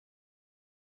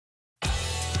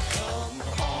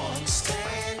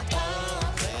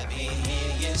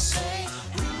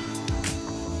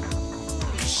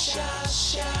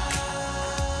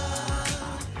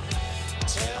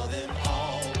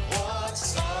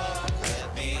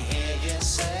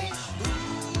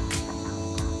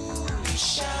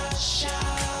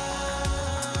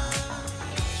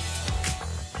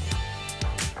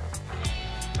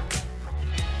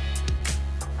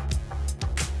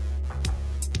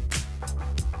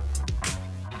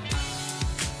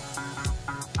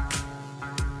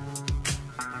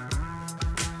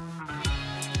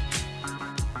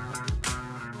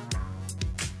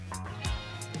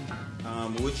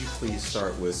please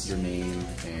start with your name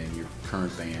and your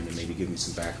current band, and maybe give me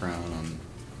some background on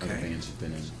other bands you've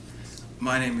been in.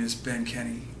 My name is Ben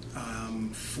Kenney. I'm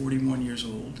 41 years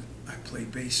old. I play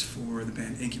bass for the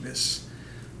band Incubus.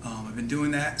 I've been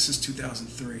doing that since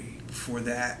 2003. Before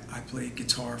that, I played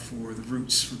guitar for the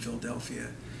Roots from Philadelphia.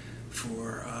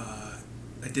 I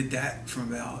did that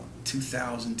from about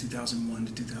 2000, 2001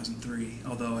 to 2003,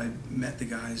 although I met the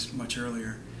guys much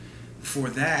earlier.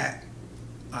 Before that,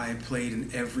 I played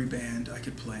in every band I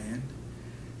could play in,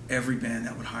 every band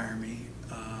that would hire me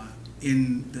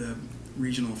in the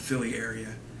regional Philly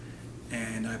area.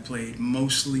 And I played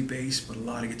mostly bass, but a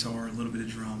lot of guitar, a little bit of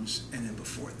drums. And then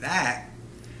before that,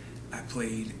 I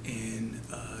played in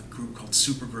a group called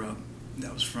Supergrub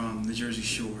that was from the Jersey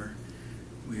Shore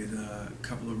with a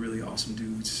couple of really awesome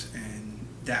dudes. And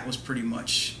that was pretty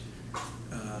much,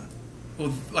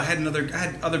 well, I had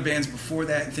other bands before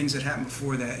that and things that happened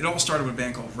before that. It all started with a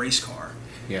band called Race Car.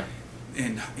 Yeah.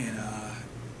 In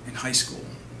high school.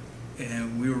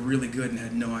 And we were really good and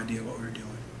had no idea what we were doing.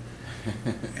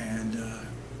 And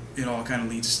it all kind of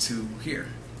leads to here.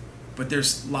 But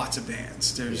there's lots of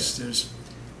bands. There's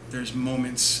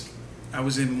moments. I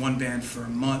was in one band for a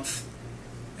month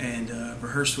and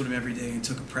rehearsed with them every day and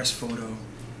took a press photo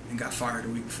and got fired a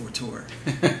week before tour.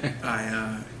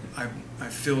 I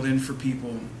filled in for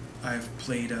people. I've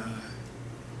played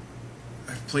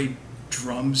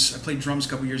drums. I played drums a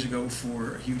couple years ago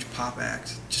for a huge pop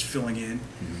act, just filling in.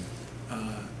 Mm-hmm.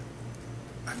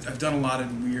 I've done a lot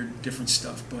of weird, different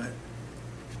stuff, but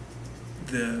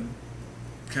the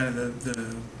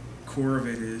core of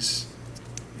it is,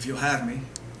 if you'll have me,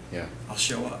 yeah, I'll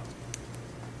show up.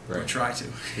 Right. Or try to.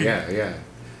 Yeah.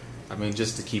 I mean,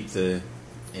 just to keep the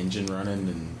engine running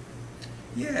and.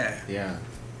 Yeah.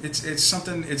 It's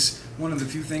something. It's one of the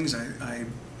few things I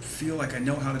feel like I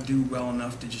know how to do well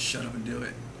enough to just shut up and do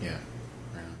it. Yeah.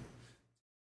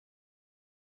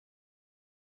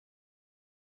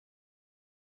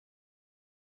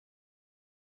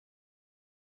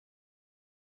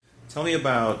 Tell me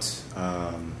about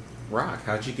rock.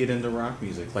 How'd you get into rock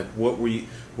music? Like, what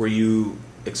were you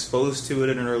exposed to it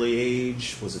at an early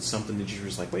age? Was it something that you were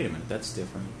just like, wait a minute, that's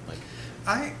different? Like,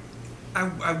 I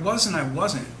was and I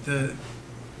wasn't.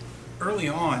 Early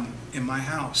on in my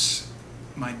house,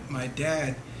 my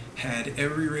dad had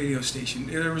every radio station.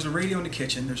 There was a radio in the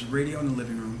kitchen. There's a radio in the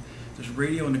living room. There's a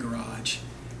radio in the garage,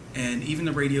 and even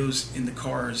the radios in the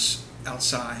cars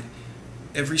outside.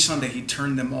 Every Sunday he'd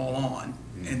turn them all on.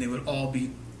 And they would all be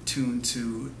tuned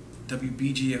to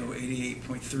WBGO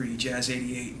 88.3, Jazz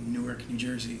 88 in Newark, New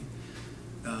Jersey.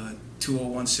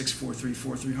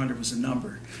 201-643-4300 was the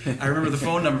number. I remember the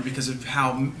phone number because of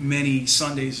how many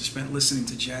Sundays I spent listening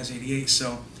to Jazz 88.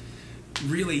 So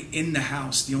really in the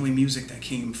house, the only music that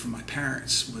came from my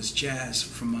parents was jazz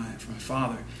from my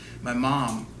father. My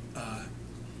mom,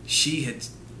 she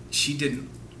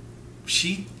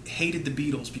hated the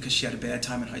Beatles because she had a bad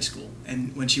time in high school.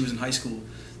 And when she was in high school,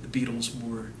 the Beatles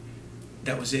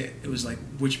that was it. It was like,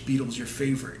 which Beatles your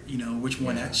favorite? You know, which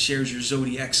one that shares your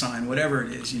zodiac sign, whatever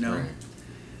it is, you know. Right.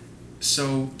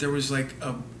 So there was like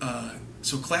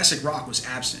so classic rock was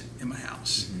absent in my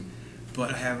house. Mm-hmm.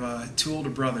 But I have 2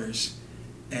 older brothers,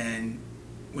 and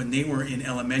when they were in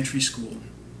elementary school,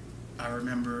 I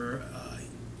remember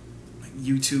like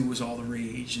U2 was all the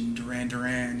rage, and Duran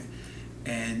Duran.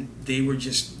 And they were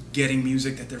just getting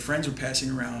music that their friends were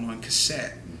passing around on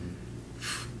cassette. Mm-hmm.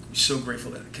 So grateful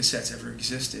that cassettes ever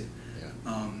existed. Yeah.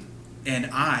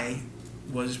 And I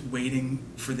was waiting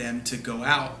for them to go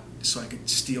out so I could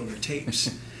steal their tapes.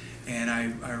 And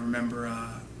I remember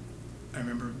a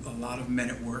lot of Men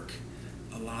at Work,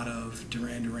 a lot of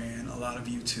Duran Duran, a lot of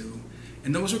U2.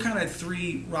 And those were kind of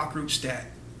 3 rock groups that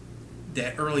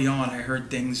early on I heard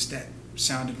things that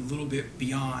sounded a little bit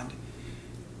beyond.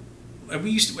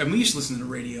 We used to listen to the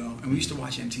radio, and we used to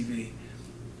watch MTV,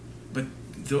 but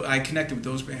I connected with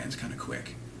those bands kind of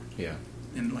quick. Yeah.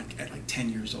 And at 10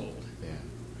 years old. Yeah.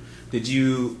 Did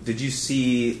you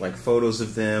see like photos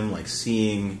of them, like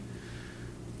seeing,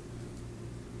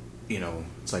 you know,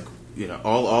 it's like, you know,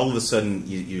 all of a sudden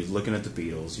you're looking at the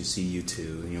Beatles, you see U2,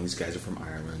 and you know, these guys are from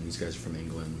Ireland, these guys are from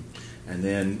England, and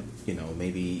then, you know,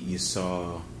 maybe you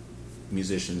saw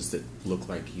musicians that look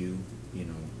like you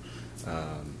know,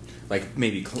 like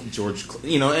maybe George,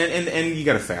 you know, and you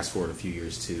got to fast forward a few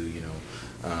years too, you know,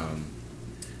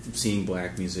 seeing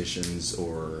black musicians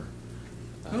or.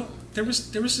 Well, there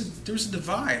was a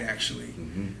divide actually.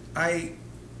 Mm-hmm. I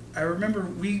remember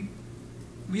we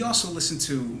also listened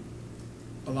to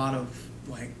a lot of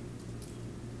I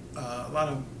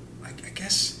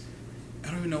guess I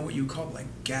don't even know what you would call it, like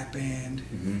Gap Band.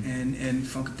 Mm-hmm. and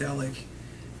Funkadelic,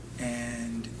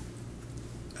 and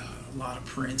a lot of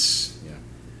Prince. Yeah.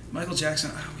 Michael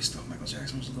Jackson, I always thought Michael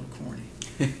Jackson was a little corny.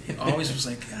 He always was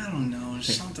like, I don't know,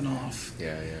 there's something off.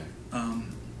 Yeah, yeah.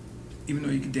 Even though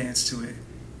you could dance to it.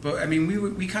 But, I mean,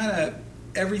 we kind of,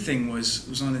 everything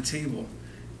was on the table.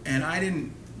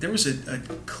 And there was a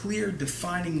clear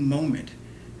defining moment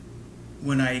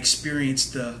when I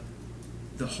experienced the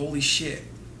holy shit,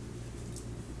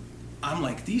 I'm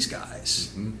like these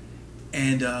guys. Mm-hmm.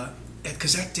 And,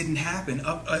 because that didn't happen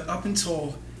up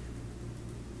until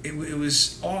it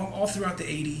was all throughout the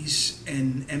 80s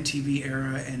and MTV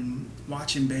era and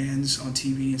watching bands on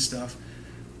TV and stuff.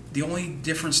 The only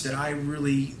difference that I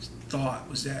really thought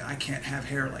was that I can't have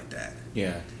hair like that.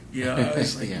 Yeah. You know, I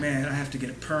was like, yeah. Man, I have to get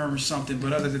a perm or something.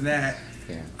 But other than that,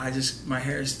 yeah. my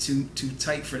hair is too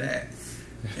tight for that.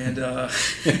 And that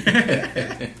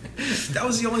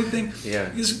was the only thing. Yeah.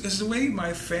 Because the way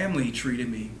my family treated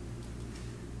me,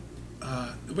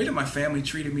 and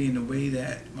the way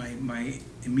that my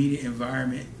immediate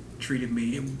environment treated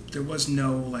me, there was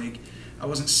no, like, I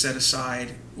wasn't set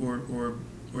aside or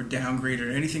downgraded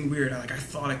or anything weird. I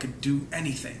thought I could do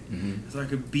anything. Mm-hmm. I thought I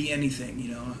could be anything,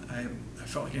 you know. I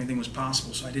felt like anything was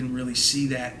possible, so I didn't really see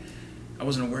that. I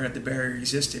wasn't aware that the barrier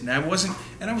existed. And I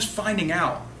was finding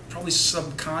out, probably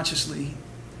subconsciously,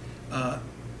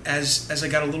 as I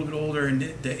got a little bit older and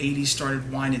the 80s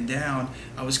started winding down,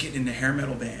 I was getting into hair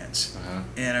metal bands. Uh-huh.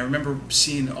 And I remember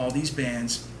seeing all these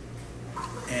bands,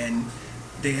 and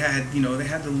they had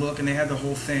the look and they had the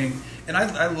whole thing. And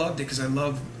I loved it because I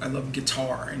love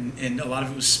guitar, and a lot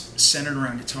of it was centered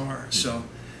around guitar. Mm-hmm. So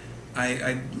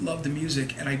I loved the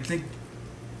music, and I think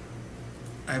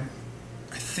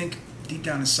deep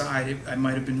down inside I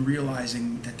might have been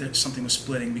realizing that something was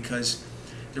splitting, because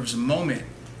there was a moment,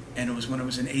 and it was when I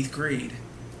was in 8th grade,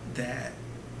 that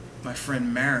my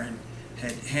friend Marin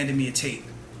had handed me a tape.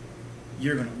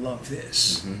 You're gonna love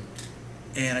this. Mm-hmm.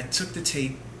 And I took the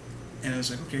tape, and I was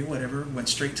like, okay, whatever. Went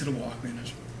straight to the Walkman. I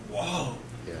was, whoa,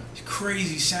 yeah.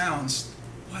 Crazy sounds.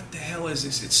 What the hell is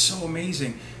this? It's so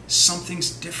amazing. Something's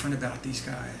different about these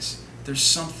guys. There's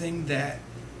something that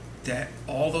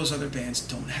all those other bands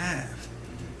don't have.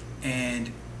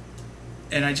 And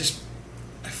I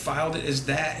filed it as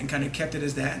that and kind of kept it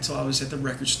as that until I was at the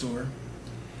record store,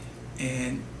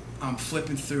 and I'm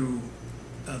flipping through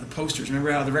the posters.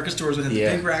 Remember how the record stores would have the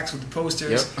big racks with the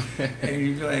posters? Yep. And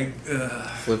you'd be like, ugh.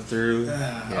 Flip through.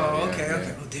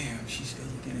 Okay. Oh, damn, she's good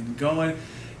looking and going.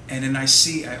 And then I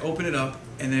open it up,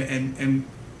 and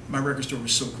my record store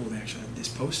was so cool. They actually had this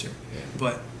poster. Yeah.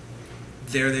 But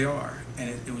there they are. And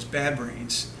it was Bad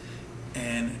Brains.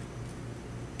 And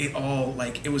it all,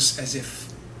 like, it was as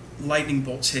if lightning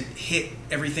bolts had hit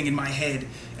everything in my head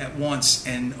at once,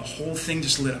 and a whole thing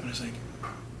just lit up, and I was like,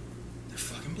 they're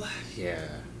fucking black. Yeah.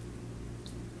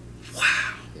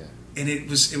 Wow. Yeah. And it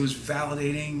was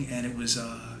validating, and it was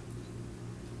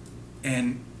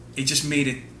and it just made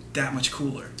it that much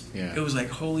cooler. Yeah. It was like,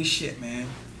 holy shit, man.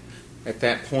 At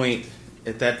that point,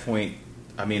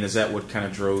 I mean, is that what kind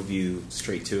of drove you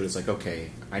straight to it? It's like,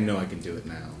 okay, I know I can do it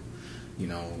now, you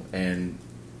know, and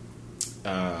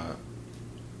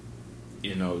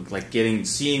you know, like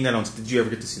seeing that on. Did you ever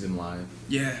get to see them live?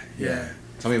 Yeah.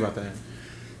 Tell me about that.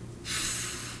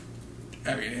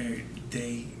 I mean,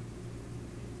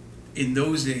 in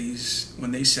those days,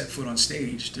 when they set foot on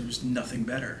stage, there was nothing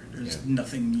better. There's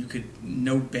nothing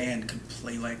no band could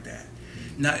play like that.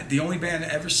 Not the only band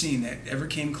I've ever seen that ever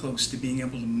came close to being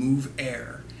able to move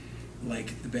air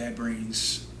like the Bad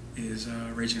Brains is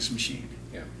Rage Against the Machine.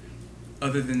 Yeah.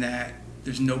 Other than that,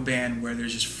 there's no band where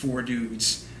there's just 4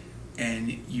 dudes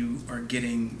and you are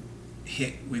getting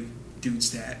hit with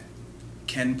dudes that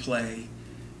can play,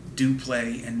 do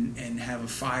play, and have a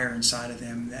fire inside of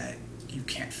them that you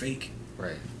can't fake.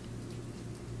 Right.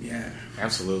 Yeah.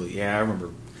 Absolutely. Yeah, I remember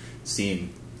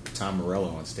seeing Tom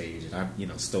Morello on stage, and I,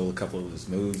 stole a couple of his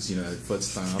moves, foot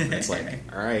stomp, and it's like,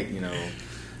 all right,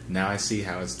 now I see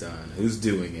how it's done, who's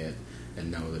doing it, and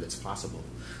know that it's possible.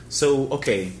 So,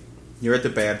 okay, you're at the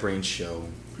Bad Brains show,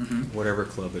 whatever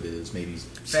club it is, maybe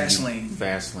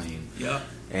Fastlane. Yep.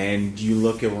 And you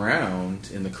look around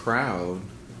in the crowd,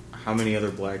 how many other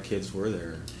black kids were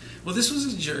there? Well, this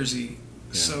was in Jersey,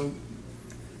 so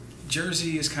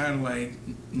Jersey is kind of like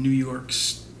New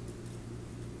York's.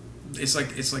 It's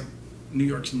like New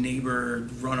York's neighbor,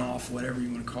 runoff, whatever you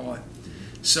want to call it.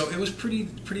 So it was pretty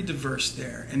diverse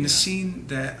there, and the scene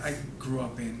that I grew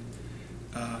up in,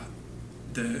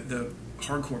 the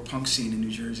hardcore punk scene in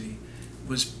New Jersey,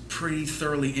 was pretty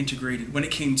thoroughly integrated when it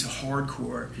came to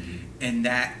hardcore, and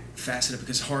that facet of it,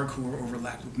 because hardcore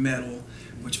overlapped with metal,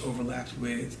 which overlapped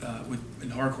with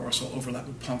and hardcore also overlapped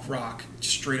with punk rock,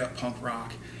 straight up punk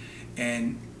rock,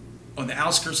 and on the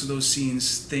outskirts of those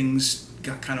scenes, things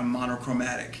got kind of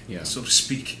monochromatic, so to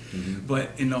speak.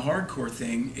 But in the hardcore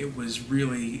thing, it was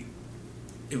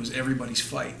everybody's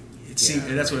fight. It seemed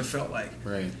that's what it felt like.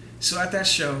 Right. So at that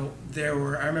show, I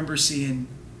remember seeing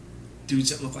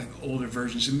dudes that looked like older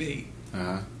versions of me,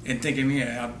 and thinking,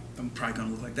 I'm probably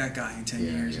gonna look like that guy in 10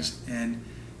 years. Yeah.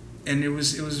 And it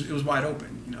was wide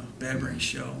open, you know, Bad Brains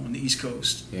show on the East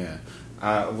Coast. Yeah.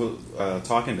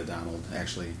 Talking to Donald,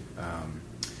 actually,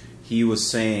 he was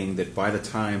saying that by the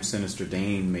time Sinister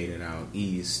Dane made it out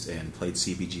east and played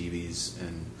CBGBs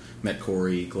and met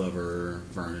Corey, Glover,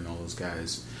 Vernon, all those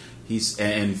guys,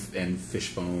 and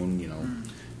Fishbone, you know,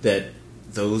 that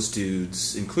those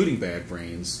dudes, including Bad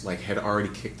Brains, like had already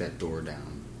kicked that door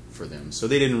down for them. So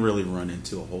they didn't really run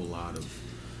into a whole lot of,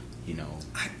 you know.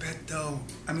 I bet though.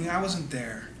 I mean, I wasn't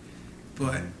there,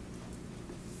 but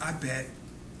I bet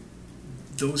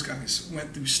those guys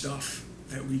went through stuff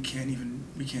that we can't even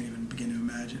begin to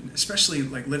imagine. Especially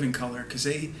like Living Colour, because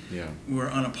they were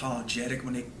unapologetic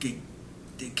when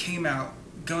they came out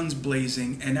guns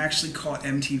blazing and actually caught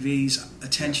MTV's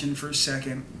attention for a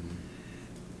second.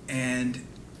 And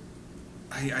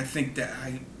I think that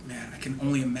I can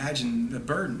only imagine the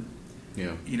burden.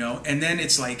 Yeah. You know, and then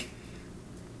it's like,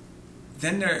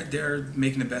 then they're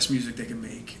making the best music they can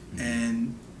make,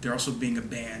 and they're also being a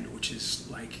band, which is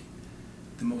like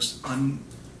the most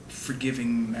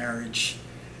unforgiving marriage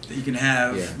that you can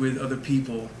have with other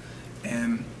people,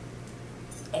 and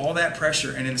all that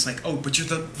pressure, and then it's like, oh, but you're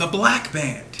the black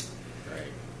band. Right.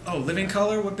 Oh, Living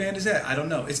Colour, what band is that? I don't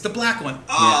know. It's the black one.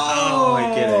 Oh,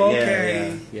 I get it.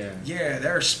 Okay. Yeah,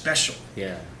 they're special.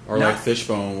 Yeah. Or like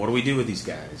Fishbone, what do we do with these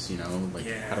guys? You know, like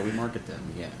how do we market them?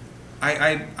 Yeah.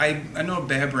 I know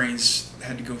Bad Brains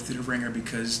had to go through the ringer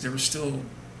because there were still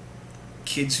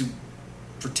kids who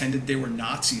pretended they were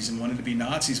Nazis and wanted to be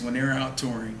Nazis when they were out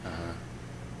touring.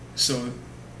 So,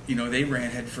 you know, they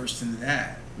ran headfirst into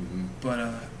that.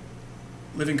 But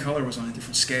Living Colour was on a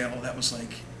different scale. That was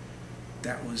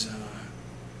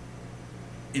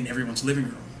in everyone's living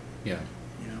room. Yeah.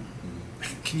 You know,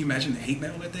 can you imagine the hate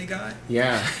mail that they got?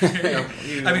 Yeah.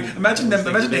 I mean, imagine the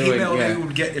hate mail they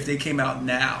would get if they came out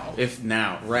now.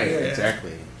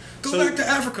 Exactly. Go back to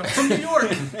Africa from New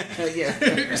York.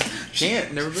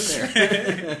 Can't, never been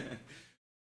there.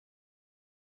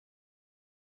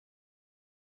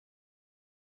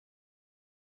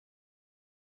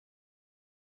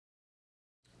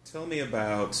 Tell me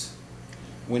about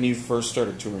when you first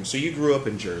started touring. So you grew up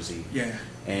in Jersey. Yeah.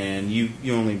 And you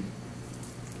only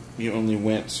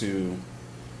went to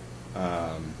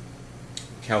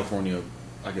California,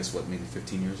 I guess, maybe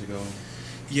 15 years ago?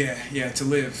 Yeah, to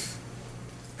live.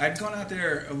 I'd gone out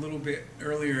there a little bit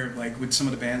earlier, like with some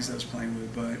of the bands that I was playing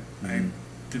with, but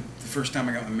the first time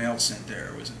I got my mail sent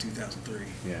there was in 2003.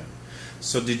 Yeah.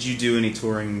 So did you do any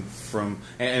touring from?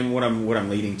 And what I'm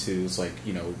leading to is like,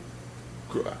 you know,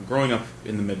 growing up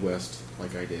in the Midwest,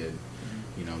 like I did,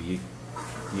 you know, you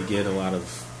get a lot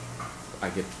of. I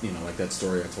get, you know, like that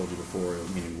story I told you before,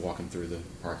 meaning walking through the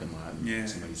parking lot and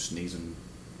somebody sneezing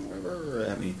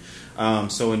at me.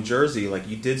 So in Jersey, like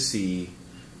you did see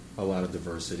a lot of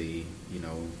diversity, you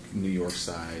know, New York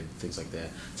side, things like that.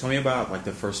 Tell me about like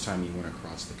the first time you went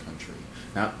across the country.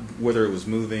 Now, whether it was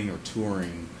moving or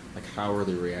touring, like how were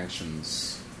the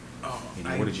reactions? Oh, you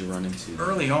know, what did you run into?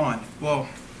 Early on, well,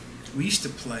 we used to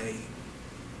play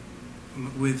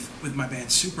with my band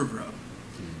Supergrub.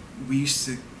 We used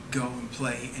to go and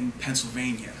play in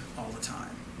Pennsylvania all the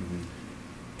time.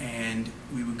 And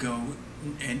we would go,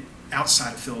 and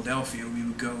outside of Philadelphia, we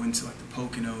would go into like the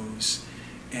Poconos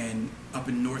and up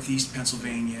in northeast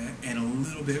Pennsylvania and a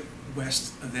little bit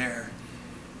west of there.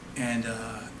 And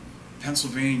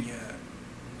Pennsylvania,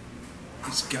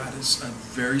 it's got a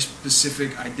very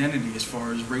specific identity as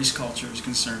far as race culture is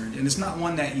concerned. And it's not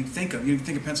one that you think of. You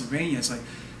think of Pennsylvania, it's like,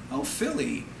 oh,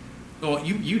 Philly. Well,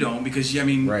 you don't, because, I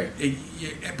mean,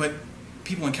 but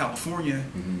people in California,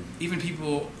 even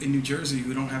people in New Jersey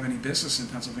who don't have any business in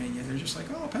Pennsylvania, they're just like,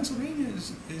 oh, Pennsylvania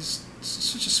is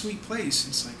such a sweet place.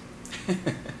 It's like,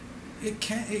 it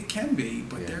can be,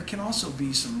 but there can also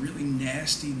be some really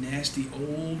nasty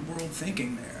old world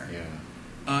thinking there.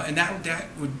 Yeah. And that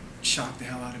would shock the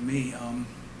hell out of me,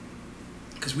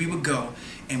 because we would go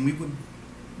and we would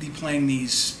be playing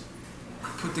these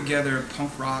put together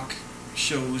punk rock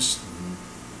shows,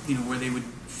 you know, where they would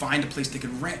find a place they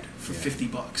could rent for $50.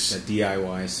 That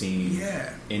DIY scene.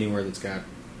 Yeah. Anywhere that's got,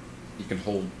 you can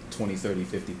hold 20, 30,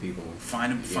 50 people.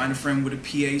 Find a friend with a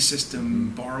PA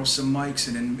system, borrow some mics,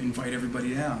 and then invite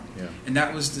everybody down. Yeah. And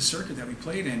that was the circuit that we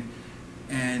played in.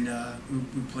 And we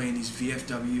would play in these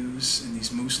VFWs and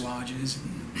these Moose Lodges,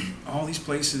 and all these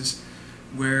places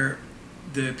where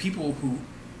the people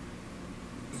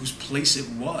whose place it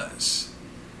was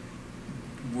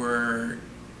were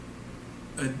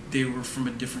they were from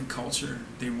a different culture.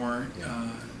 They weren't.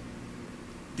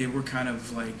 They were kind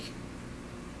of like.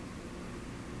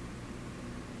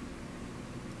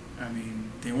 I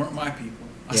mean, they weren't my people.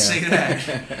 I'll say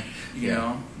that. You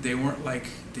know, they weren't like.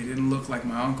 They didn't look like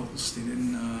my uncles. They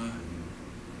didn't.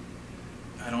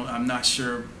 I'm not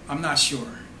sure.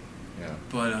 Yeah.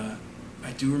 But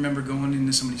I do remember going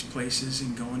into some of these places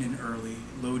and going in early,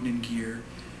 loading in gear,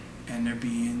 and there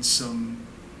being some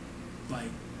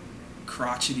like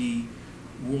crotchety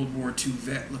World War II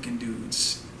vet looking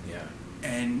dudes. Yeah.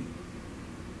 And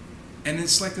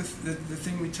it's like the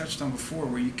thing we touched on before,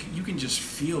 where you can just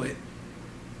feel it,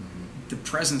 the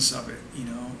presence of it. You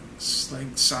know, it's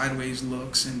like sideways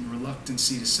looks and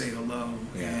reluctancy to say hello,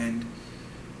 and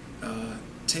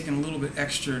taking a little bit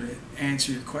extra to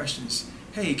answer your questions.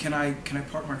 Hey, can I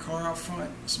park my car out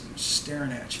front?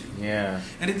 Staring at you. Yeah.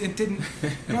 And it didn't.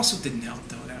 It also didn't help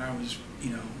though that I was,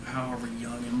 you know, however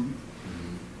young and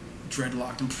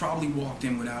dreadlocked and probably walked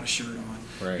in without a shirt on.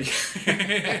 Right.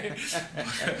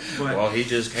 but, well, he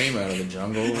just came out of the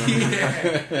jungle.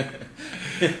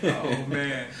 Oh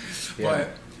man. Yeah.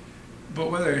 But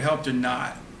whether it helped or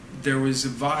not, there was a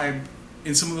vibe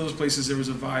in some of those places. There was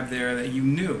a vibe there that you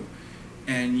knew,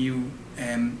 and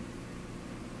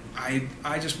I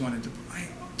just wanted to play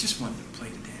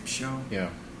the damn show. Yeah.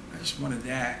 I just wanted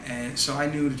that, and so I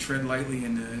knew to tread lightly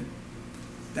and to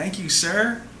thank you,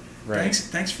 sir. Right.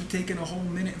 Thanks for taking a whole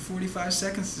minute and 45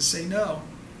 seconds to say no.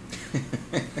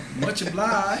 Much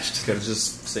obliged. Could have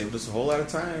just saved us a whole lot of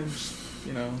time.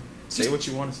 You know, say what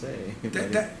you want to say.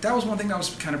 That was one thing that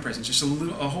was kind of present. Just a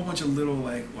whole bunch of little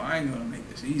like, well, I ain't gonna make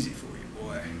this easy for you,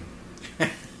 boy.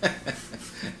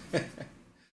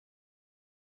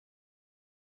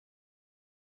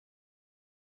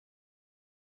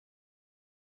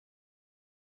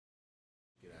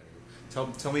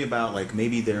 Tell me about like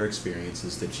maybe their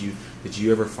experiences. Did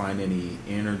you ever find any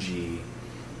energy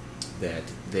that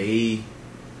they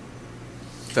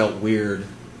felt weird?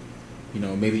 You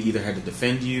know, maybe either had to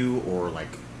defend you or like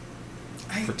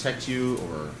protect you,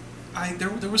 or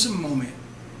there was a moment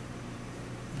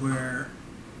where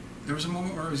I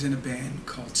was in a band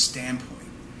called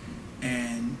Standpoint,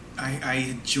 and I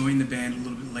had joined the band a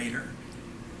little bit later,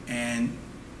 and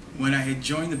when I had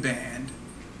joined the band.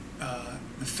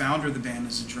 The founder of the band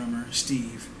is a drummer,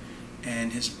 Steve,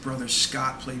 and his brother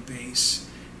Scott played bass,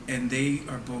 and they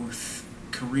are both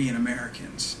Korean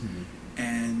Americans. Mm-hmm.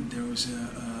 And there was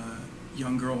a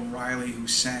young girl, Riley, who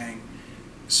sang.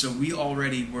 So we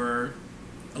already were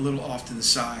a little off to the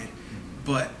side,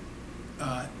 but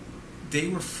they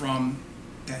were from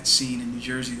that scene in New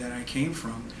Jersey that I came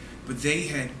from, but they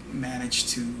had managed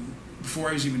to, before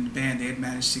I was even in the band, they had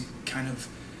managed to kind of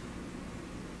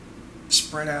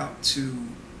spread out to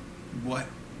what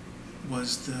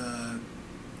was the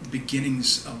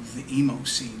beginnings of the emo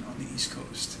scene on the East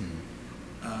Coast.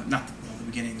 Not the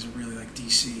beginnings are really like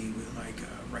DC with like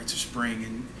Rites of Spring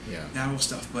and that whole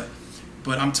stuff, but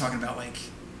I'm talking about like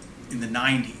in the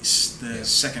 90s, the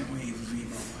second wave of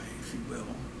emo, if you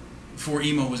will, before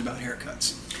emo was about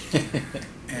haircuts.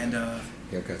 And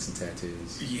haircuts and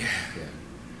tattoos. Yeah.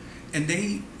 And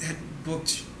they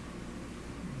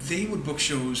would book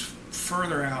shows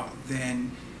further out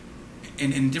than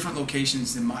in different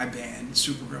locations than my band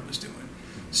Supergrub was doing.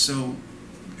 So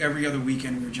every other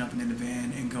weekend we were jumping in the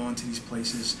van and going to these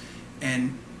places,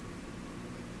 and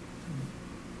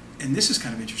this is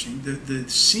kind of interesting. The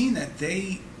scene that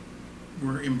they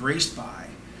were embraced by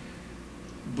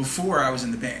before I was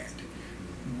in the band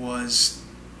was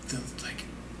the like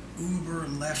uber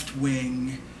left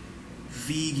wing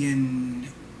vegan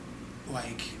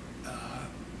like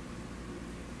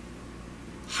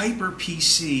hyper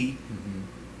PC,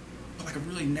 but like a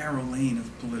really narrow lane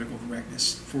of political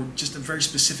correctness for just a very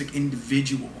specific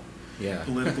individual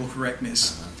political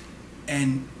correctness.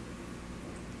 And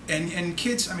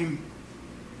kids, I mean,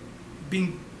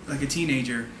 being like a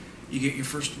teenager, you get your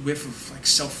first whiff of like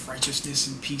self-righteousness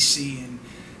and PC, and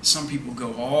some people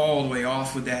go all the way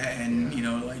off with that, and you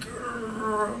know, like,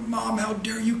 Mom, how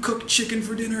dare you cook chicken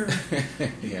for dinner?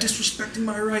 You're disrespecting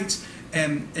my rights.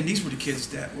 And these were the kids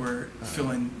that were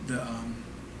filling the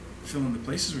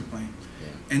places we were playing,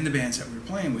 and the bands that we were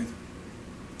playing with.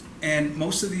 And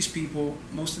most of these people,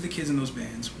 most of the kids in those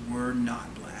bands were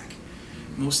not black.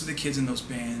 Most of the kids in those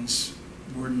bands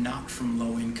were not from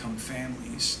low-income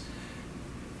families.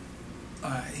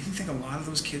 I even think a lot of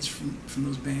those kids from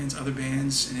those bands, other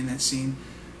bands, and in that scene,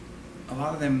 a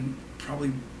lot of them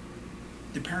probably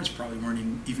their parents probably weren't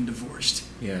even divorced.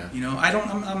 Yeah. You know,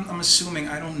 I'm assuming,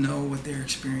 I don't know what their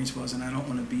experience was, and I don't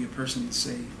want to be a person to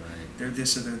say they're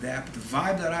this or they're that, but the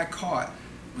vibe that I caught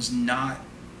was not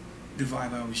the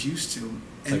vibe I was used to.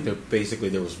 It's like basically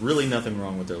there was really nothing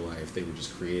wrong with their life. They were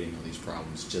just creating all these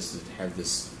problems just to have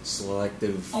this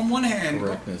selective on one hand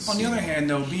correctness. On the other hand,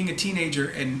 though, being a teenager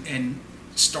and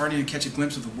starting to catch a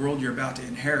glimpse of the world you're about to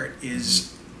inherit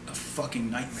is a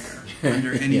fucking nightmare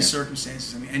under any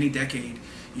circumstances. I mean, any decade,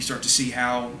 you start to see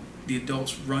how the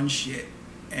adults run shit,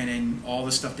 and then all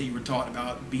the stuff that you were taught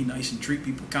about be nice and treat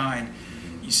people kind,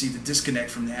 you see the disconnect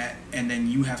from that, and then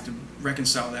you have to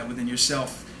reconcile that within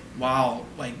yourself while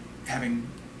like having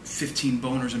 15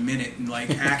 boners a minute and like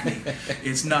acne.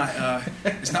 It's not a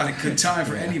good time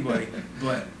for anybody,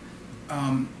 but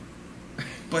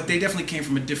they definitely came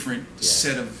from a different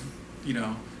set of, you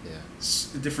know,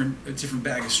 a different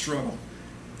bag of struggle.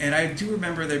 And I do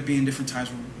remember there being different times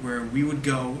where we would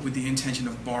go with the intention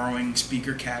of borrowing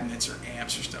speaker cabinets or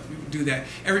amps or stuff. We would do that.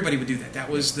 Everybody would do that. That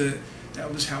was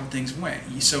how things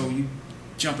went. So you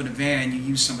jump in a van, you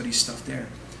use somebody's stuff there.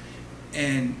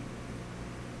 And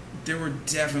there were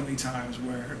definitely times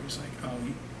where it was like, oh,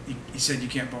 he said you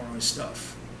can't borrow his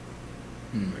stuff.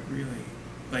 Like, really?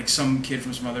 Like some kid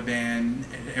from some other band,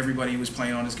 everybody was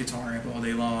playing on his guitar amp all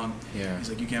day long. Yeah. He's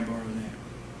like, you can't borrow that.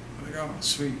 I'm like, oh,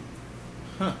 sweet.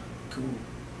 Huh. Cool.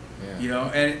 Yeah. You know,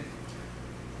 and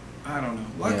I don't know.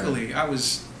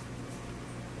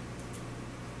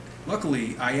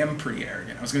 Luckily, I am pretty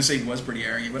arrogant. I was going to say was pretty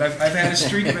arrogant, but I've had a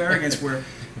streak of arrogance where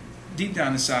deep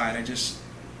down inside I just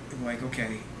am like,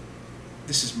 okay,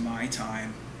 this is my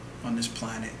time on this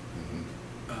planet.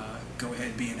 Go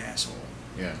ahead, be an asshole.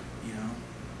 Yeah. You know,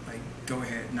 like, go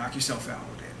ahead, knock yourself out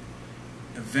with it.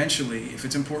 Eventually, if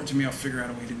it's important to me, I'll figure out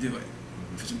a way to do it.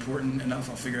 If it's important enough,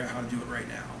 I'll figure out how to do it right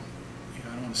now. You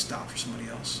know, I don't want to stop for somebody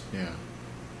else. Yeah.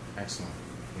 Excellent.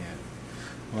 Yeah.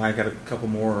 Well, I got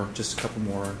just a couple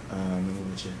more, and we'll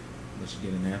let you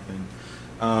get in that thing.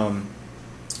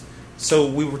 So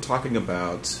we were talking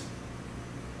about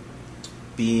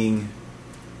being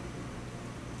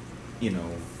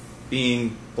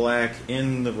black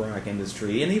in the rock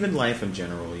industry, and even life in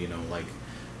general, you know, like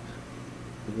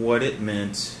what it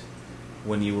meant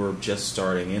when you were just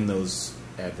starting in those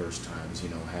adverse times, you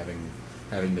know,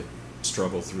 having to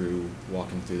struggle through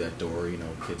walking through that door, you know,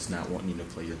 kids not wanting you to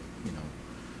play your, you know,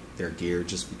 their gear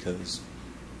just because,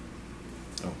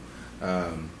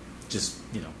 just,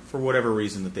 you know, for whatever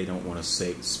reason that they don't want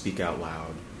to speak out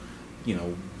loud, you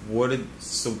know,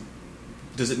 so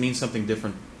does it mean something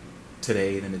different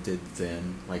today than it did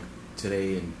then? Like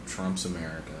today in Trump's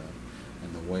America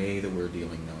and the way that we're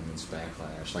dealing now in this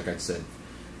backlash, like I said,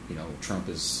 you know, Trump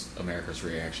is America's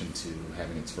reaction to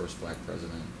having its first black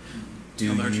president.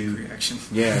 Allergic reaction.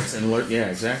 Yeah,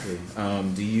 exactly.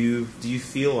 Do you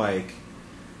feel like,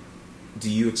 do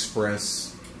you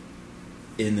express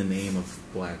in the name of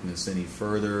blackness any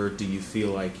further? Do you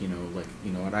feel like, and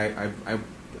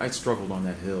I struggled on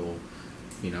that hill,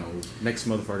 you know, next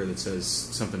motherfucker that says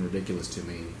something ridiculous to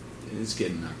me is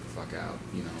getting knocked the fuck out,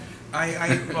 you know.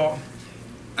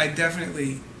 I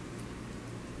definitely,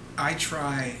 I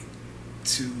try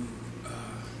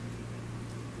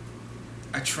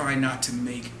not to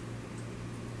make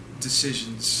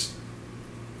decisions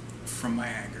from my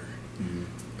anger.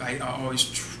 I always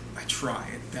I try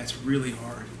it. That's really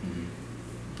hard.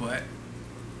 But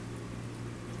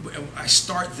I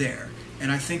start there,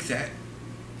 and I think that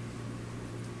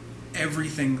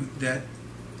everything that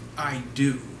I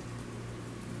do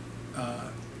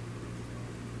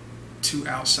to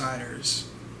outsiders,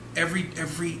 every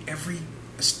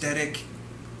aesthetic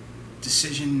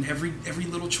decision, every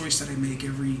little choice that I make,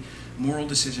 every moral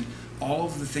decision, all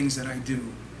of the things that I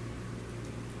do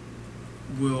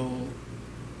will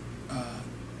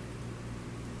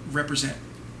represent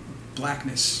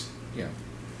blackness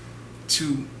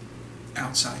to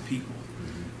outside people.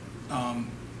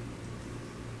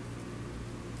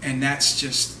 And that's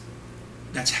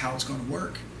how it's going to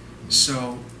work.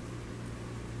 So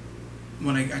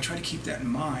when I try to keep that in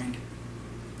mind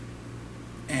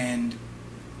and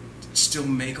still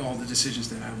make all the decisions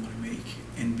that I want to make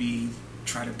and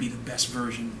try to be the best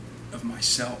version of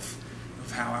myself,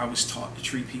 of how I was taught to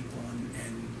treat people and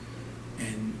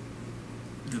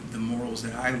the morals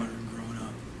that I learned growing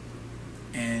up.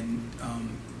 And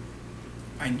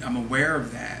I'm aware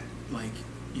of that. Like,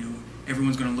 you know,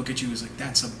 everyone's going to look at you as like,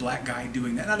 that's a black guy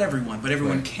doing that. Not everyone, but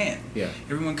everyone can. Yeah.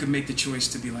 Everyone could make the choice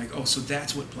to be like, oh, so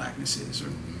that's what blackness is, or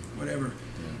whatever.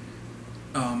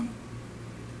 Yeah.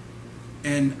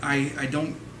 And I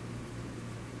don't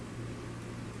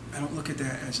look at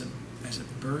that as a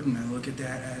burden. I look at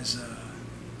that as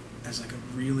as like a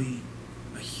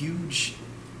huge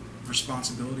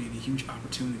responsibility and a huge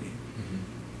opportunity.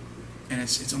 And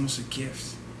it's almost a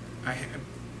gift.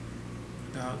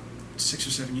 About 6 or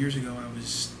 7 years ago, I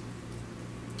was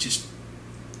just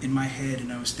in my head,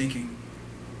 and I was thinking,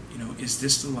 you know, is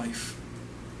this the life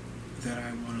that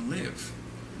I want to live?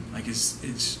 Like,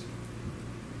 if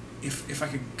I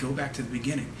could go back to the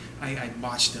beginning, I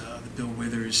watched the Bill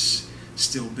Withers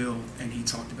Still Bill, and he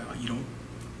talked about you don't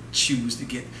choose to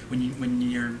get when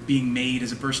you're being made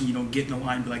as a person, you don't get in a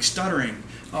line and be like stuttering.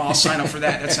 Oh, I'll sign up for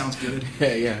that. That sounds good.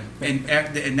 Yeah.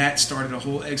 And that started a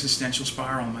whole existential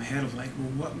spiral in my head of like,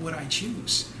 well, what would I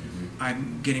choose?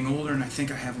 I'm getting older, and I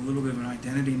think I have a little bit of an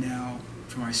identity now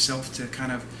for myself to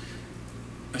kind of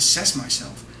assess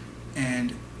myself.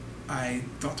 And I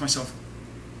thought to myself,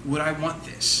 would I want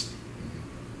this?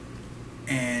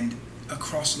 And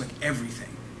across like everything,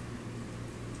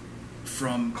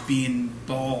 from being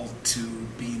bald to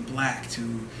being black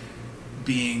to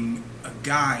being a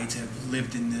guy to have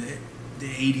lived in the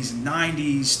 80s and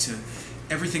 90s to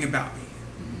everything about me.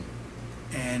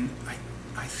 And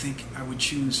I think I would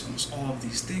choose almost all of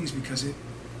these things because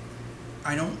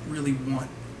I don't really want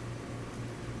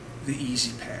the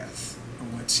easy path, or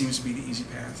what seems to be the easy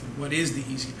path, or what is the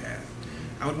easy path.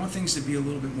 I would want things to be a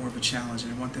little bit more of a challenge,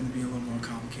 and I want them to be a little more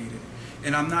complicated.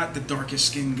 And I'm not the darkest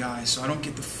skinned guy, so I don't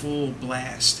get the full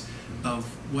blast of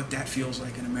what that feels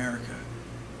like in America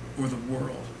or the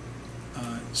world.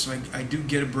 So I do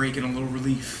get a break and a little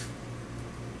relief.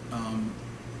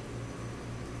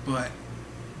 But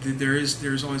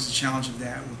there's always the challenge of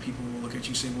that, where people will look at you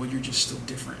and say, well, you're just still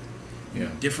different. Yeah.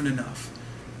 Different enough.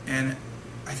 And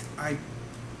I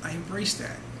embrace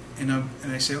that. And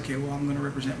I say, okay, well, I'm going to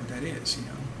represent what that is, you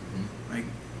know. Like,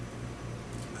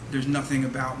 there's nothing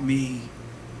about me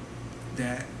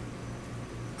that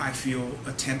I feel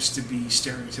attempts to be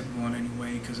stereotypical in any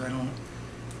way, because I don't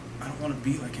want to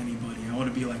be like anybody. I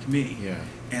want to be like me. Yeah.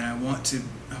 And I want to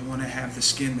have the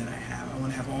skin that I have. I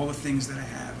want to have all the things that I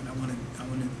have, and I want to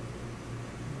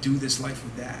do this life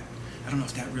with that. I don't know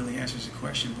if that really answers the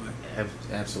question, but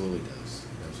absolutely does.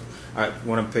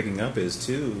 What I'm picking up is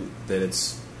too that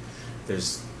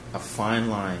there's a fine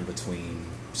line between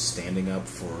standing up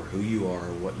for who you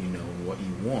are, what you know, and what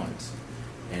you want,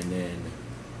 and then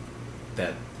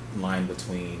that line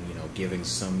between, you know, giving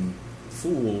some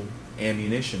fool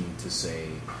ammunition to say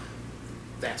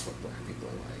that's what black people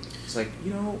are like. It's like,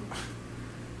 you know,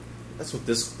 that's what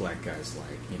this black guy's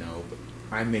like, you know, but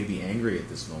I may be angry at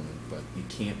this moment, but you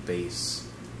can't base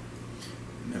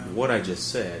what I just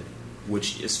said,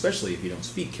 which, especially if you don't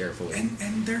speak carefully.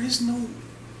 And there is no,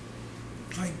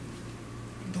 like,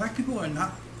 black people are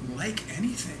not like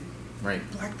anything. Right.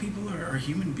 Black people are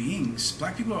human beings.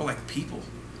 Black people are like people.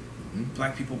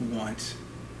 Black people want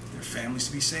their families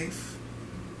to be safe.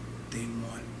 They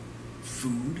want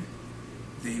food.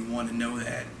 They want to know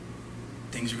that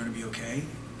things are going to be okay.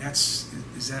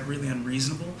 Is that really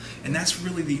unreasonable? And that's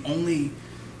really the only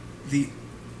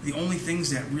things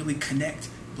that really connect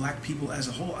black people as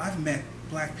a whole. I've met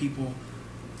black people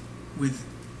with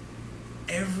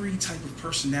every type of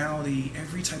personality,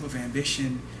 every type of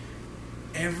ambition,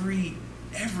 every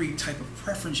type of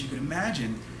preference you could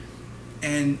imagine.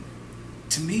 And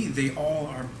to me, they all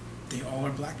are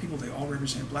black people. They all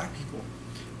represent black people.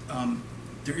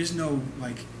 There is no,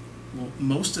 like, well,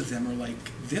 most of them are like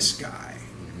this guy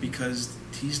because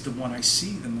he's the one I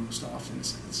see the most often.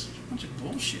 It's a bunch of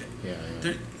bullshit. Yeah.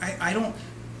 I don't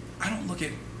look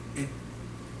at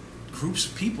groups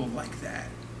of people like that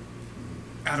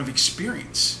out of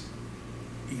experience.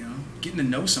 You know, getting to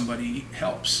know somebody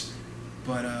helps,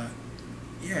 but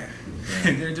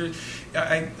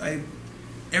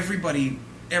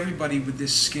everybody with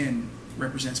this skin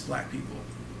represents black people.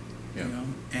 Yeah. You know,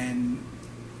 and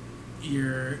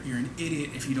you're an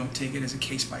idiot if you don't take it as a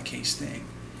case-by-case thing.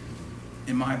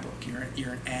 In my book,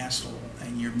 you're an asshole,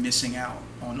 and you're missing out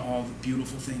on all the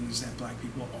beautiful things that black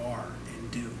people are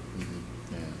and do.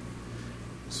 Yeah.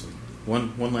 So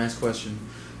one last question: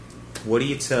 what do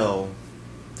you tell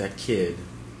that kid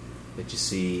that you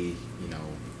see, you know,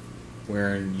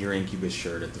 wearing your Incubus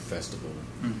shirt at the festival,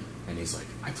 and he's like,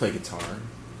 I play guitar,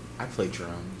 I play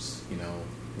drums, you know?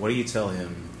 What do you tell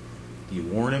him? Do you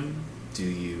warn him? Do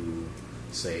you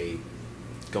say,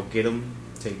 go get him,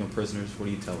 take him prisoners? What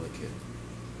do you tell the kid?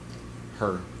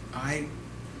 Her. I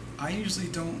usually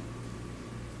don't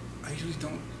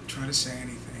try to say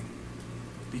anything,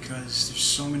 because there's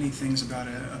so many things about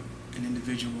an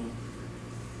individual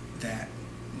that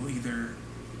will either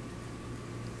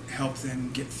help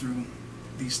them get through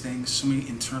these things. So many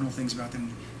internal things about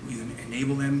them will either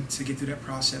enable them to get through that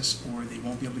process, or they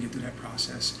won't be able to get through that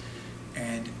process.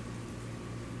 And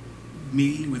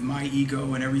me, with my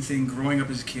ego and everything, growing up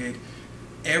as a kid,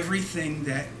 everything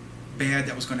that bad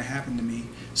that was going to happen to me,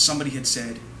 somebody had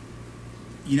said,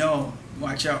 you know,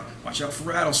 watch out for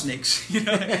rattlesnakes. You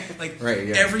know, like right,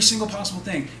 yeah. every single possible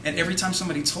thing. And every time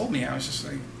somebody told me, I was just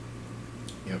like,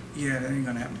 yep. Yeah, that ain't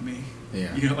going to happen to me.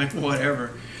 Yeah. You know, like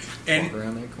whatever. And walk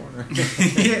around that corner.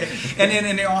 yeah,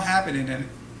 and they all happened, and then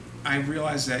I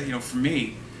realized that, you know, for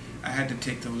me, I had to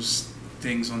take those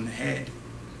things on the head,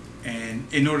 and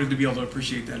in order to be able to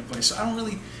appreciate that advice. So I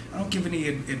don't give any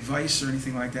advice or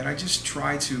anything like that. I just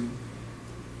try to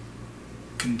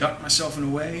conduct myself in a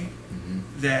way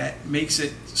that makes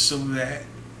it so that,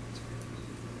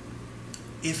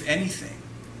 if anything,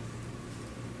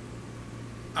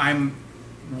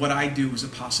 what I do is a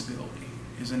possibility,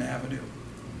 is an avenue.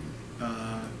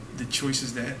 The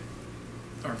choices that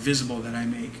are visible that I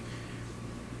make,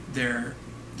 they're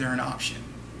an option,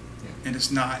 and it's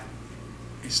not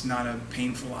a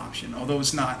painful option. Although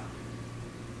it's not.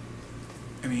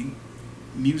 I mean,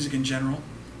 music in general,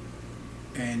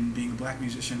 and being a black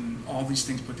musician, all these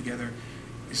things put together,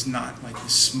 is not like the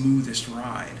smoothest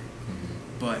ride,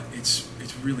 but it's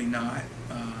really not.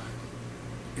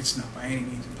 It's not by any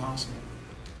means impossible.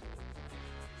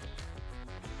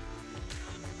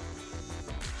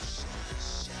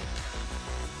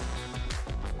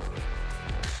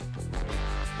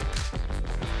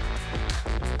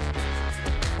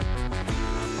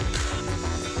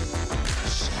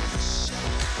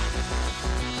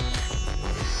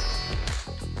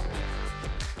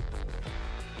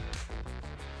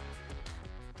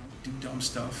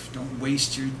 Stuff. Don't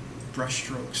waste your brush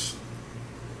strokes.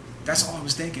 That's all I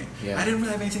was thinking. Yeah. I didn't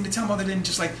really have anything to tell them other than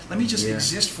just like, let me just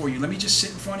exist for you. Let me just sit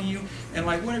in front of you and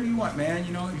like whatever you want, man.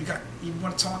 You know, you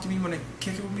want to talk to me, you want to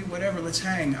kick it with me, whatever. Let's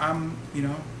hang. You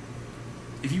know,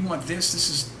 if you want this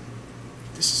is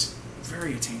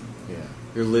very attainable. Yeah,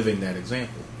 you're living that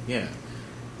example. Yeah.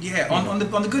 Yeah, on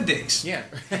the good days. Yeah.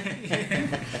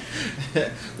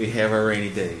 We have our rainy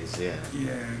days. Yeah.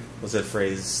 Yeah. What's that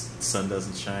phrase? Sun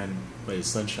doesn't shine. Wait,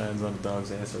 sun shines on a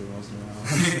dog's ass every once in a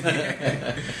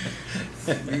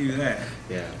while. Maybe that.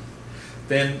 Yeah.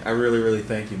 Ben, I really, really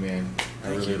thank you, man. Thank I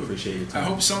really you. appreciate your time. I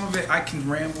hope some of it I can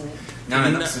ramble. No,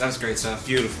 that was great stuff.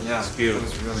 Beautiful. Yeah, it's beautiful.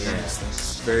 It was really nice.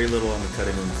 Thanks. Very little on the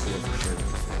cutting room floor for sure.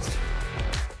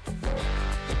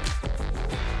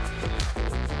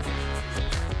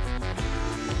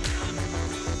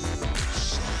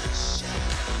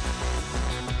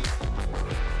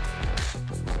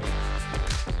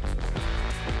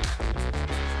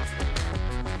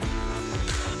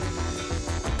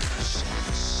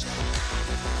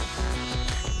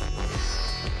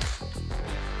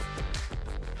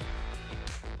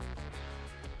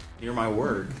 Near my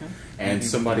work, and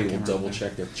somebody will double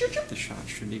check their. The shot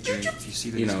should be great. If you see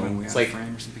that when we it's have like, a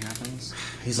frame or something happens.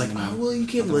 He's like, oh, well, you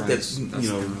can't let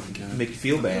that, make you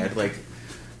feel bad. Like,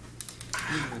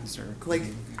 I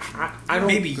don't.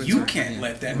 Maybe you can't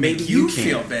let that Maybe make you can't.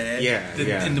 Feel bad.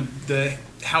 Yeah, And the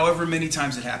however many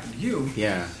times it happened to you.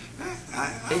 Yeah.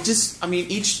 It just, I mean,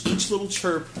 each little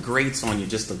chirp grates on you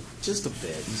just a bit.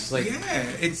 It's like,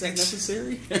 is that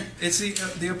necessary? It's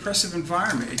the oppressive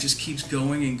environment. It just keeps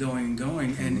going and going and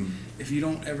going. And if you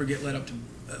don't ever get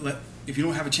if you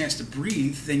don't have a chance to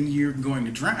breathe, then you're going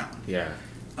to drown. Yeah.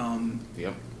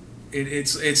 Yep.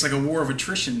 It's like a war of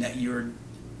attrition that you're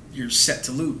set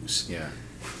to lose. Yeah.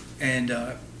 And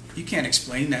you can't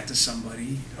explain that to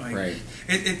somebody. Like, right.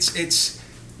 It's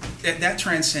that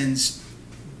transcends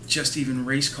just even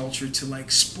race culture to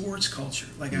like sports culture.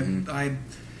 Like I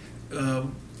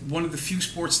one of the few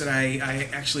sports that I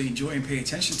actually enjoy and pay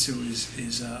attention to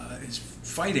is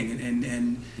fighting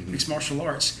and mixed martial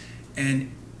arts,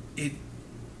 and it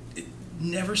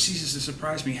never ceases to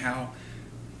surprise me how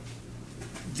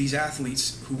these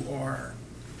athletes who are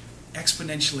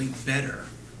exponentially better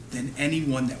than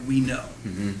anyone that we know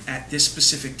at this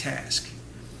specific task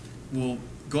will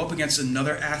go up against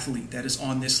another athlete that is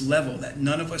on this level that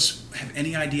none of us have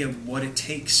any idea what it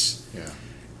takes. Yeah.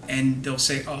 And they'll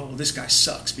say, "Oh, well, this guy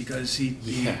sucks because he."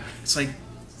 It's like,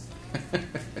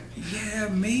 yeah,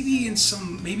 maybe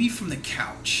from the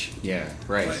couch. Yeah.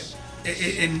 Right. But,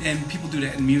 and people do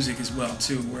that in music as well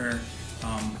too, where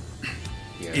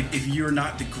if you're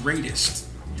not the greatest,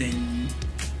 then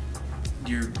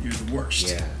you're the worst.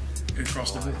 Yeah.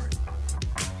 Across the board.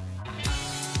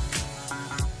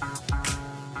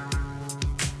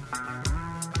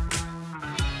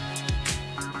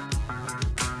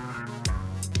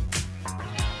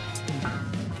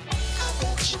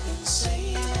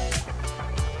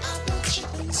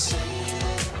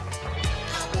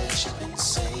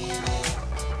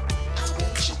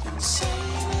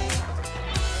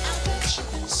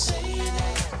 Say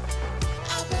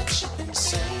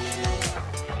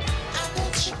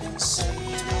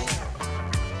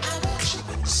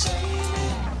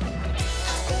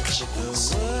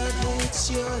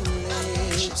your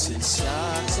lips in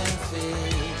socks and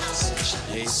figs.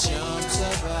 It jumps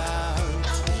about